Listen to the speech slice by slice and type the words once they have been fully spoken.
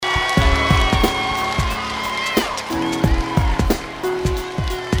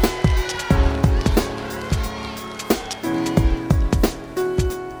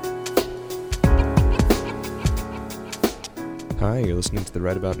to the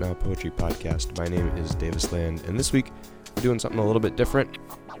Right About Now Poetry Podcast. My name is Davis Land, and this week we're doing something a little bit different.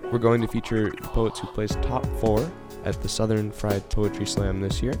 We're going to feature the poets who placed top 4 at the Southern Fried Poetry Slam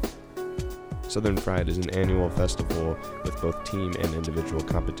this year. Southern Fried is an annual festival with both team and individual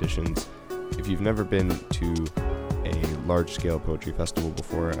competitions. If you've never been to a large-scale poetry festival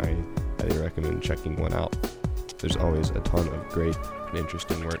before, I highly recommend checking one out. There's always a ton of great and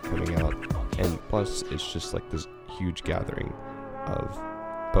interesting work coming out, and plus it's just like this huge gathering of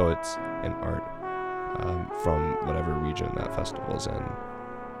poets and art from whatever region that festival is in.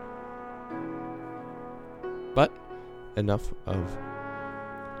 But enough of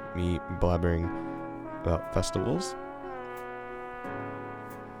me blabbering about festivals.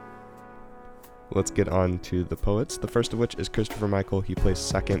 Let's get on to the poets. The first of which is Christopher Michael. He placed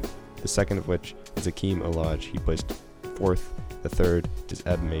second. The second of which is Akeem Olaj. He placed fourth. The third is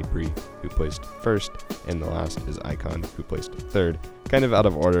Eb Mabry, who placed first. And the last is Icon, who placed third. Kind of out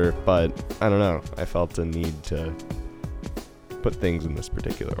of order, but I don't know. I felt a need to put things in this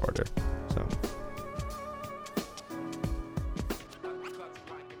particular order. So.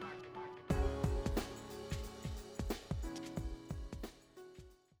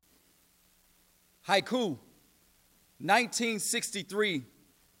 Haiku, 1963,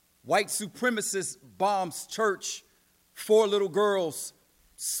 white supremacist bombs church, 4 little girls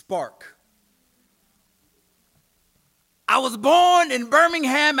spark. I was born in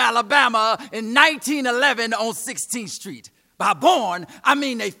Birmingham, Alabama in 1911 on 16th Street. By born, I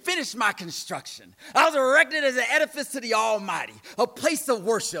mean they finished my construction. I was erected as an edifice to the Almighty, a place of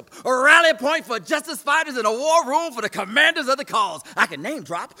worship, a rally point for justice fighters, and a war room for the commanders of the cause. I could name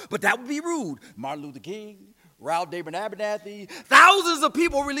drop, but that would be rude. Martin Luther King, Ralph David Abernathy. Thousands of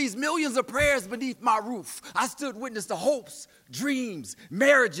people released millions of prayers beneath my roof. I stood witness to hopes, dreams,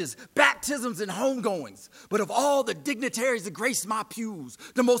 marriages, baptisms, and homegoings. But of all the dignitaries that graced my pews,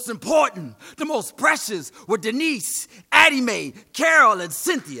 the most important, the most precious were Denise, Addie Mae, Carol, and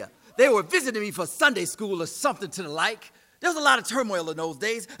Cynthia. They were visiting me for Sunday school or something to the like. There was a lot of turmoil in those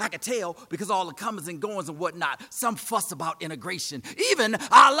days. I could tell because all the comings and goings and whatnot. Some fuss about integration. Even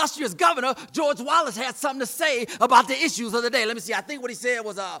our illustrious governor, George Wallace, had something to say about the issues of the day. Let me see. I think what he said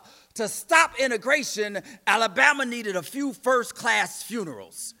was, to stop integration, Alabama needed a few first-class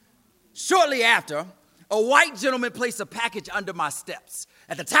funerals. Shortly after, a white gentleman placed a package under my steps.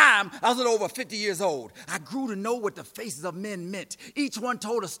 At the time, I was a little over 50 years old. I grew to know what the faces of men meant. Each one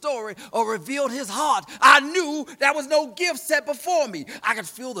told a story or revealed his heart. I knew there was no gift set before me. I could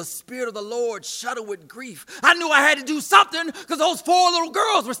feel the Spirit of the Lord shudder with grief. I knew I had to do something because those 4 little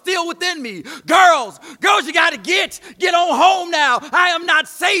girls were still within me. Girls, you got to get on home now. I am not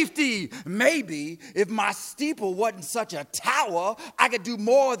safety. Maybe if my steeple wasn't such a tower, I could do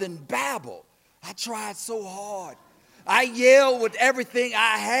more than babble. I tried so hard. I yelled with everything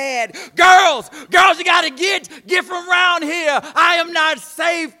I had. Girls, you got to get from around here. I am not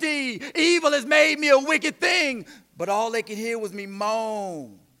safety. Evil has made me a wicked thing. But all they could hear was me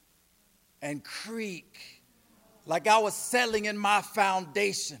moan and creak like I was settling in my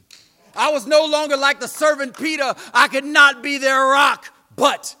foundation. I was no longer like the servant Peter. I could not be their rock,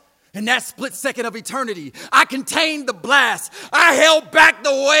 but in that split second of eternity, I contained the blast. I held back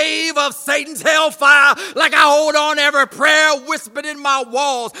the wave of Satan's hellfire like I hold on every prayer whispered in my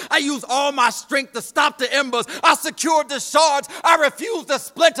walls. I used all my strength to stop the embers. I secured the shards. I refused to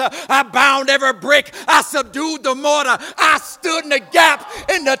splinter. I bound every brick. I subdued the mortar. I stood in the gap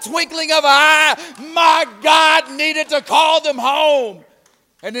in the twinkling of an eye. My God needed to call them home.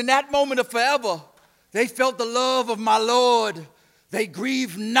 And in that moment of forever, they felt the love of my Lord. They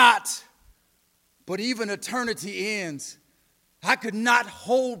grieve not, but even eternity ends. I could not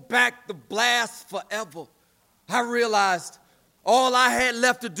hold back the blast forever. I realized all I had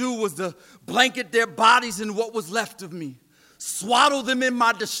left to do was to blanket their bodies in what was left of me, swaddle them in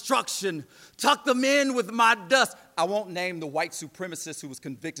my destruction, tuck them in with my dust. I won't name the white supremacist who was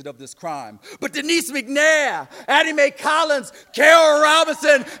convicted of this crime, but Denise McNair, Addie Mae Collins, Carol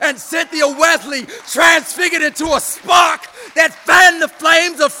Robinson, and Cynthia Wesley transfigured into a spark that fanned the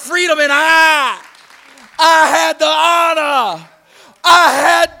flames of freedom, and I had the honor.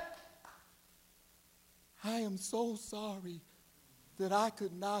 I am so sorry that I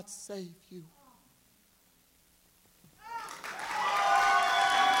could not save you.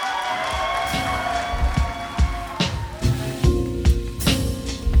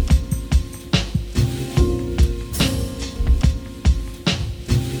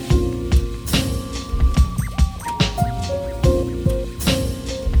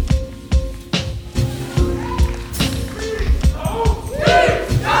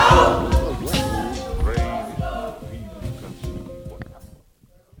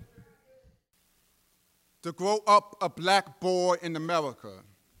 To grow up a black boy in America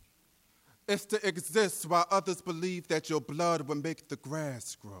is to exist while others believe that your blood will make the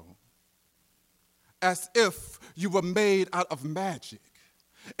grass grow. As if you were made out of magic.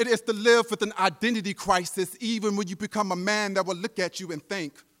 It is to live with an identity crisis even when you become a man that will look at you and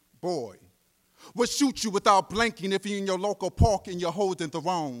think, boy, will shoot you without blinking if you're in your local park and you're holding the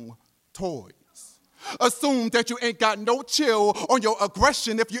wrong toys. Assume that you ain't got no chill on your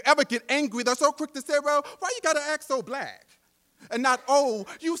aggression. If you ever get angry, they're so quick to say, well, why you gotta act so black? And not, oh,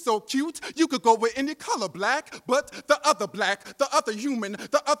 you so cute, you could go with any color black, but the other black, the other human,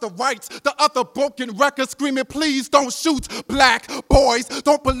 the other rights, the other broken record screaming, please don't shoot black boys.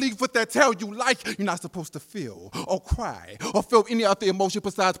 Don't believe what they tell you like you're not supposed to feel or cry or feel any other emotion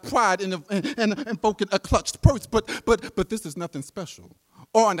besides pride in invoking a clutched purse. But this is nothing special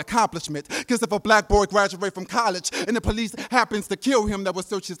or an accomplishment, because if a black boy graduates from college and the police happens to kill him, that will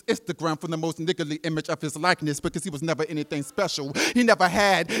search his Instagram for the most niggardly image of his likeness because he was never anything special. He never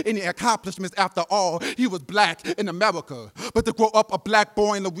had any accomplishments after all. He was black in America. But to grow up a black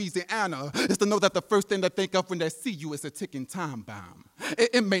boy in Louisiana is to know that the first thing they think of when they see you is a ticking time bomb. An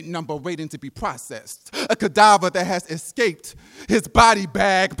inmate number waiting to be processed. A cadaver that has escaped his body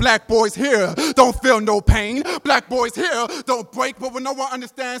bag. Black boys here don't feel no pain. Black boys here don't break, but when no one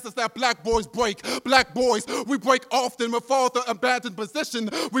understands is that black boys break. Black boys, we break often. We fall to abandoned position.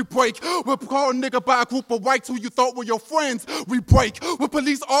 We break. We're called nigga by a group of whites who you thought were your friends. We break. When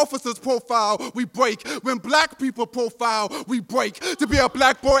police officers profile, we break. When black people profile, we break. To be a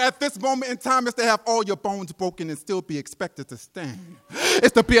black boy at this moment in time is to have all your bones broken and still be expected to stand.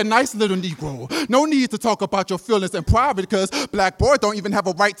 It's to be a nice little Negro. No need to talk about your feelings in private because black boy don't even have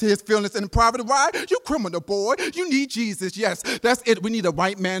a right to his feelings in private. Why? You criminal boy. You need Jesus. Yes, that's it. We need a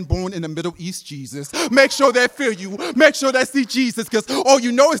white man born in the Middle East Jesus. Make sure they feel you. Make sure they see Jesus because all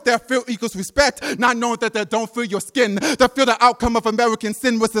you know is that fear equals respect, not knowing that they don't feel your skin. They feel the outcome of American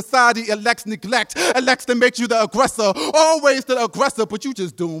sin where society elects neglect, elects to make you the aggressor, always the aggressor, but you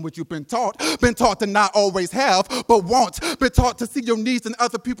just doing what you've been taught to not always have, but want, been taught to see your needs in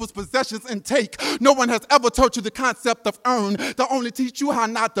other people's possessions and take. No one has ever taught you the concept of earn. They only teach you how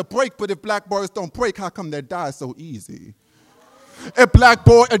not to break, but if black boys don't break, how come they die so easy? A black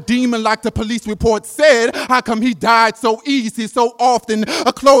boy, a demon like the police report said, how come he died so easy, so often?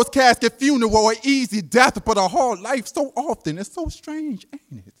 A closed casket funeral, an easy death, but a hard life so often. It's so strange,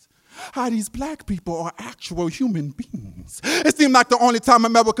 ain't it? How these black people are actual human beings. It seems like the only time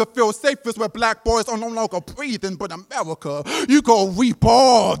America feels safe is where black boys are no longer breathing, but America, you go reap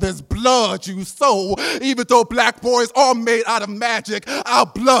all this blood you sow, even though black boys are made out of magic. Our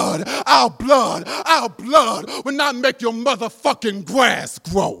blood will not make your motherfucking grass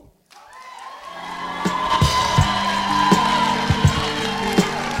grow.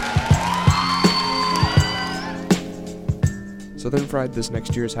 Southern Fried this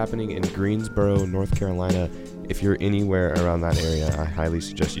next year is happening in Greensboro, North Carolina. If you're anywhere around that area, I highly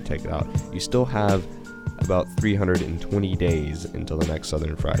suggest you take it out. You still have about 320 days until the next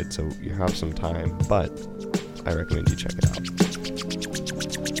Southern Fried, so you have some time, but I recommend you check it out.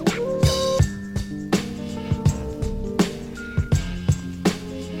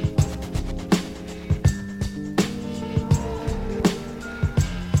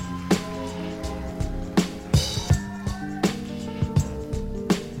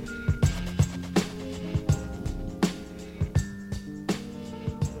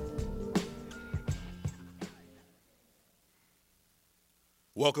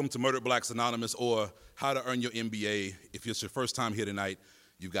 Welcome to Murdered Blacks Anonymous, or How to Earn Your MBA. If it's your first time here tonight,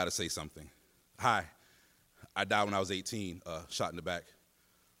 you've got to say something. Hi, I died when I was 18, shot in the back.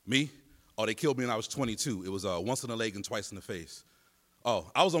 Me? Oh, they killed me when I was 22. It was once in the leg and twice in the face. Oh,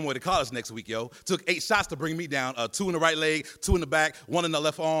 I was on my way to college next week, yo. Took 8 shots to bring me down, 2 in the right leg, 2 in the back, 1 in the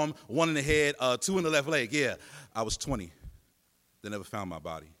left arm, 1 in the head, 2 in the left leg. Yeah, I was 20. They never found my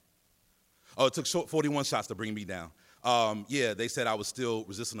body. Oh, it took 41 shots to bring me down. Yeah, they said I was still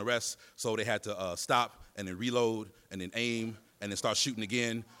resisting arrest, so they had to stop and then reload and then aim and then start shooting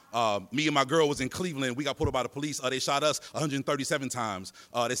again. Me and my girl was in Cleveland. We got pulled up by the police. They shot us 137 times.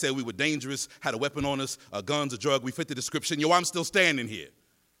 They said we were dangerous, had a weapon on us, guns, a drug. We fit the description. Yo, I'm still standing here.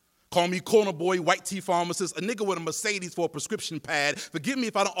 Call me corner boy, white tea pharmacist, a nigga with a Mercedes for a prescription pad. Forgive me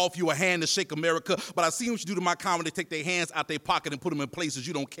if I don't offer you a hand to shake America, but I see what you do to my comedy. They take their hands out their pocket and put them in places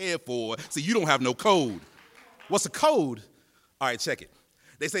you don't care for. See, you don't have no code. What's a code? All right, check it.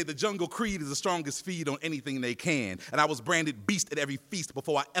 They say the jungle creed is the strongest feed on anything they can. And I was branded beast at every feast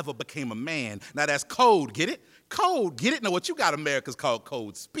before I ever became a man. Now that's code, get it? Code, get it? Now what you got America's called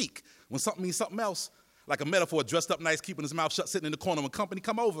code. Speak. When something means something else. Like a metaphor, dressed up nice, keeping his mouth shut, sitting in the corner when company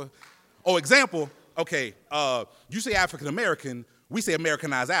come over. Or example, Okay, you say African American, we say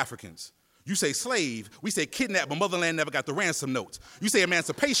Americanized Africans. You say slave, we say kidnap, but motherland never got the ransom note. You say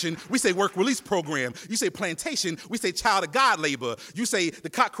emancipation, we say work release program. You say plantation, we say child of God labor. You say the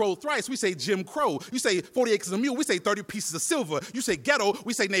cock crowed thrice, we say Jim Crow. You say 40 acres of mule, we say 30 pieces of silver. You say ghetto,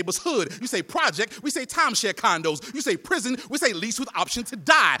 we say neighbor's hood. You say project, we say timeshare condos. You say prison, we say lease with option to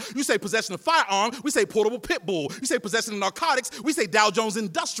die. You say possession of firearm, we say portable pit bull. You say possession of narcotics, we say Dow Jones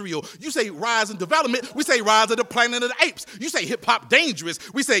Industrial. You say rise and development, we say rise of the planet of the apes. You say hip hop dangerous,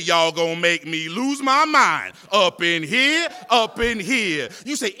 we say y'all gonna make me lose my mind. Up in here, up in here.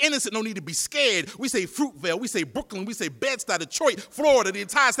 You say innocent, no need to be scared. We say Fruitvale, we say Brooklyn, we say Bed-Stuy, Detroit, Florida, the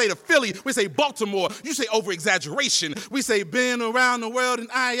entire state of Philly. We say Baltimore. You say over-exaggeration. We say been around the world and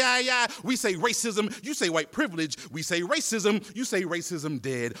I. We say racism. You say white privilege. We say racism. You say racism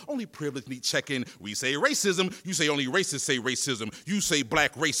dead. Only privilege need check-in. We say racism. You say only racists say racism. You say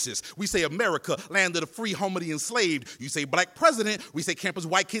black racist. We say America, land of the free, home of the enslaved. You say black president. We say campus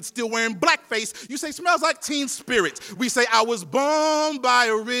white kids still wearing blackface. You say smells like Teen Spirit. We say I was born by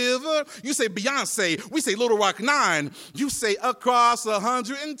a river. You say Beyonce. We say Little Rock 9. You say across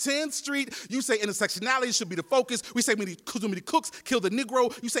 110th Street. You say intersectionality should be the focus. We say too many cooks kill the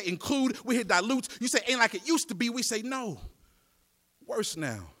Negro. You say include. We hear dilute. You say ain't like it used to be. We say no. Worse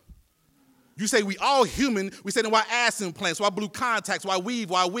now. You say we all human. We say then why ass implants, why blue contacts, why weave,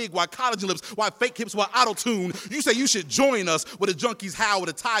 why wig, why collagen lips, why fake hips, why auto-tune. You say you should join us where the junkies howl, where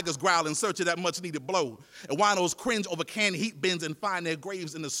the tigers growl in search of that much-needed blow. And winos cringe over canned heat bins and find their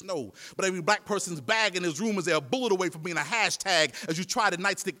graves in the snow. But every black person's bag in his room is a bullet away from being a hashtag as you try to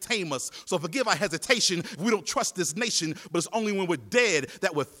nightstick tame us. So forgive our hesitation if we don't trust this nation, but it's only when we're dead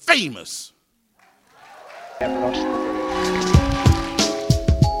that we're famous. Get lost away.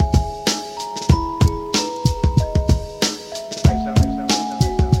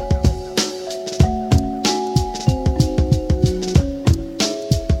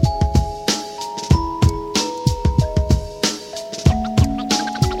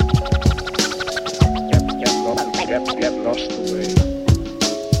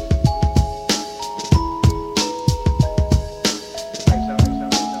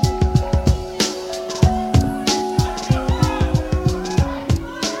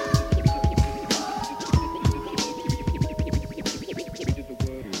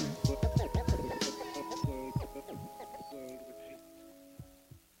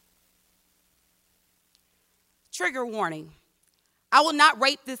 Trigger warning. I will not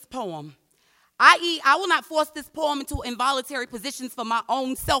rate this poem. I.e., I will not force this poem into involuntary positions for my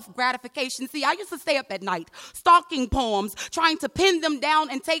own self-gratification. See, I used to stay up at night, stalking poems, trying to pin them down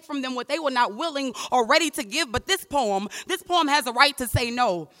and take from them what they were not willing or ready to give. But this poem has a right to say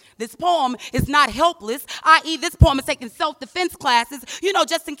no. This poem is not helpless, i.e., this poem is taking self-defense classes,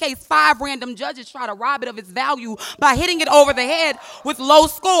 just in case 5 random judges try to rob it of its value by hitting it over the head with low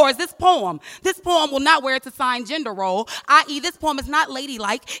scores. This poem will not wear its assigned gender role, i.e., this poem is not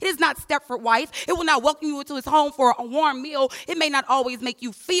ladylike. It is not Stepford Wife. It will not welcome you into his home for a warm meal. It may not always make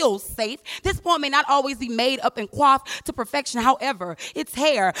you feel safe. This poem may not always be made up and coiffed to perfection. However, its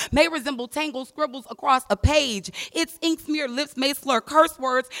hair may resemble tangled scribbles across a page. Its ink-smeared lips may slur curse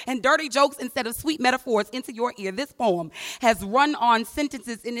words and dirty jokes instead of sweet metaphors into your ear. This poem has run-on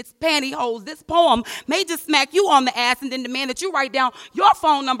sentences in its pantyhose. This poem may just smack you on the ass and then demand that you write down your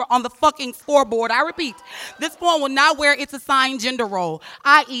phone number on the fucking scoreboard. I repeat, this poem will not wear its assigned gender role,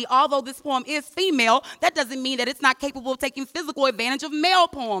 i.e., although this poem is female, that doesn't mean that it's not capable of taking physical advantage of male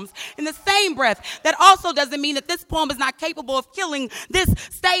poems. In the same breath, that also doesn't mean that this poem is not capable of killing this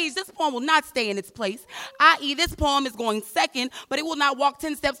stage. This poem will not stay in its place, i.e., this poem is going second, but it will not walk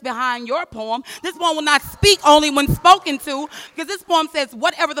 10 steps behind your poem. This poem will not speak only when spoken to, because this poem says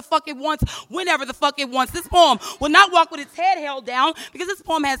whatever the fuck it wants, whenever the fuck it wants. This poem will not walk with its head held down, because this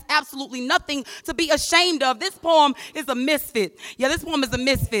poem has absolutely nothing to be ashamed of. This poem is a misfit. Yeah, this poem is a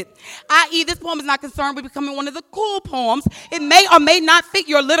misfit, i.e., this poem is not concerned with becoming one of the cool poems. It may or may not fit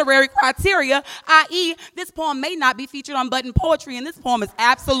your literary criteria, i.e., this poem may not be featured on Button Poetry, and this poem is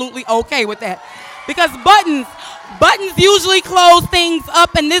absolutely okay with that. Because buttons usually close things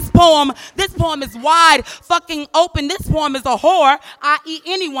up, and this poem is wide fucking open. This poem is a whore, i.e.,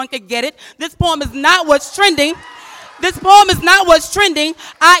 anyone could get it. This poem is not what's trending. This poem is not what's trending,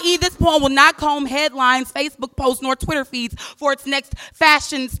 i.e. this poem will not comb headlines, Facebook posts, nor Twitter feeds for its next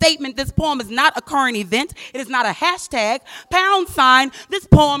fashion statement. This poem is not a current event. It is not a hashtag, #. This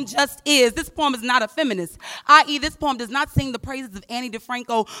poem just is. This poem is not a feminist, i.e. this poem does not sing the praises of Annie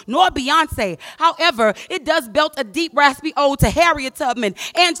DeFranco nor Beyonce. However, it does belt a deep, raspy ode to Harriet Tubman,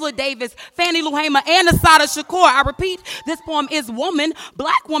 Angela Davis, Fannie Lou Hamer, and Assata Shakur. I repeat, this poem is woman,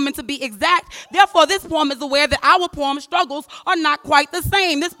 black woman to be exact. Therefore, this poem is aware that our poem struggles are not quite the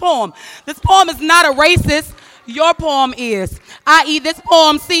same. This poem is not a racist. Your poem is, i.e. this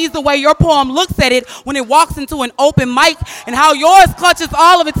poem sees the way your poem looks at it when it walks into an open mic, and how yours clutches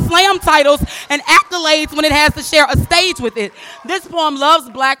all of its slam titles and accolades when it has to share a stage with it. This poem loves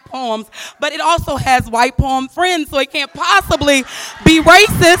black poems, but it also has white poem friends, so it can't possibly be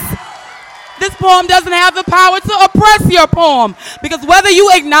racist. This poem doesn't have the power to oppress your poem, because whether you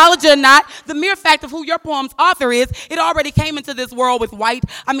acknowledge it or not, the mere fact of who your poem's author is, it already came into this world with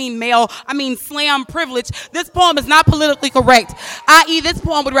male, slam privilege. This poem is not politically correct, i.e. this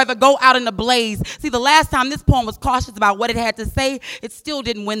poem would rather go out in a blaze. See, the last time this poem was cautious about what it had to say, it still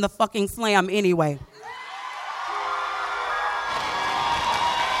didn't win the fucking slam anyway.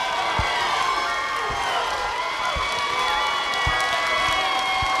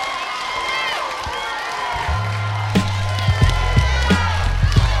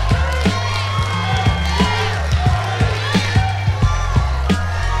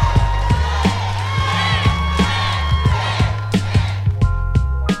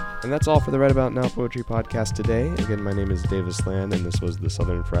 And that's all for the Right About Now Poetry Podcast today. Again, my name is Davis Land, and this was the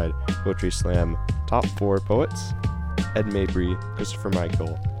Southern Fried Poetry Slam Top 4 Poets: Ed Mabry, Christopher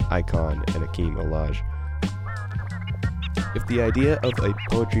Michael, Icon, and Akeem Olaj. If the idea of a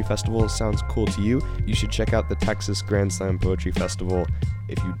poetry festival sounds cool to you, you should check out the Texas Grand Slam Poetry Festival.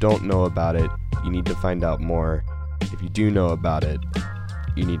 If you don't know about it, you need to find out more. If you do know about it,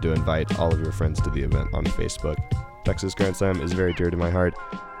 you need to invite all of your friends to the event on Facebook. Texas Grand Slam is very dear to my heart.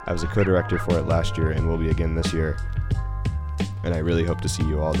 I was a co-director for it last year and will be again this year. And I really hope to see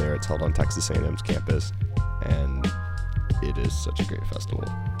you all there. It's held on Texas A&M's campus, and it is such a great festival.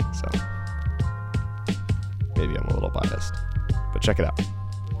 So maybe I'm a little biased, but check it out.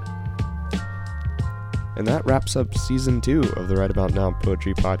 And that wraps up season 2 of the Right About Now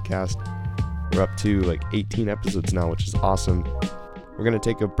Poetry Podcast. We're up to like 18 episodes now, which is awesome. We're going to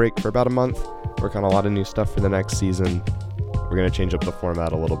take a break for about a month, work on a lot of new stuff for the next season. We're going to change up the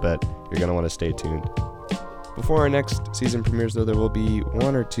format a little bit. You're going to want to stay tuned. Before our next season premieres, though, there will be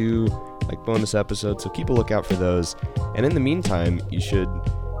 1 or 2 bonus episodes, so keep a lookout for those. And in the meantime, you should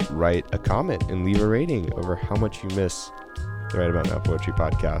write a comment and leave a rating over how much you miss the Right About Now Poetry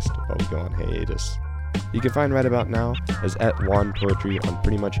Podcast while we go on hiatus. You can find Right About Now as @WanPoetry on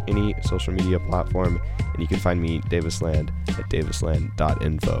pretty much any social media platform, and you can find me, Davis Land, at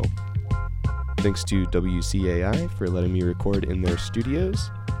davisland.info. Thanks to WCAI for letting me record in their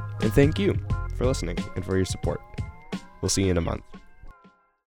studios, and thank you for listening and for your support. We'll see you in a month.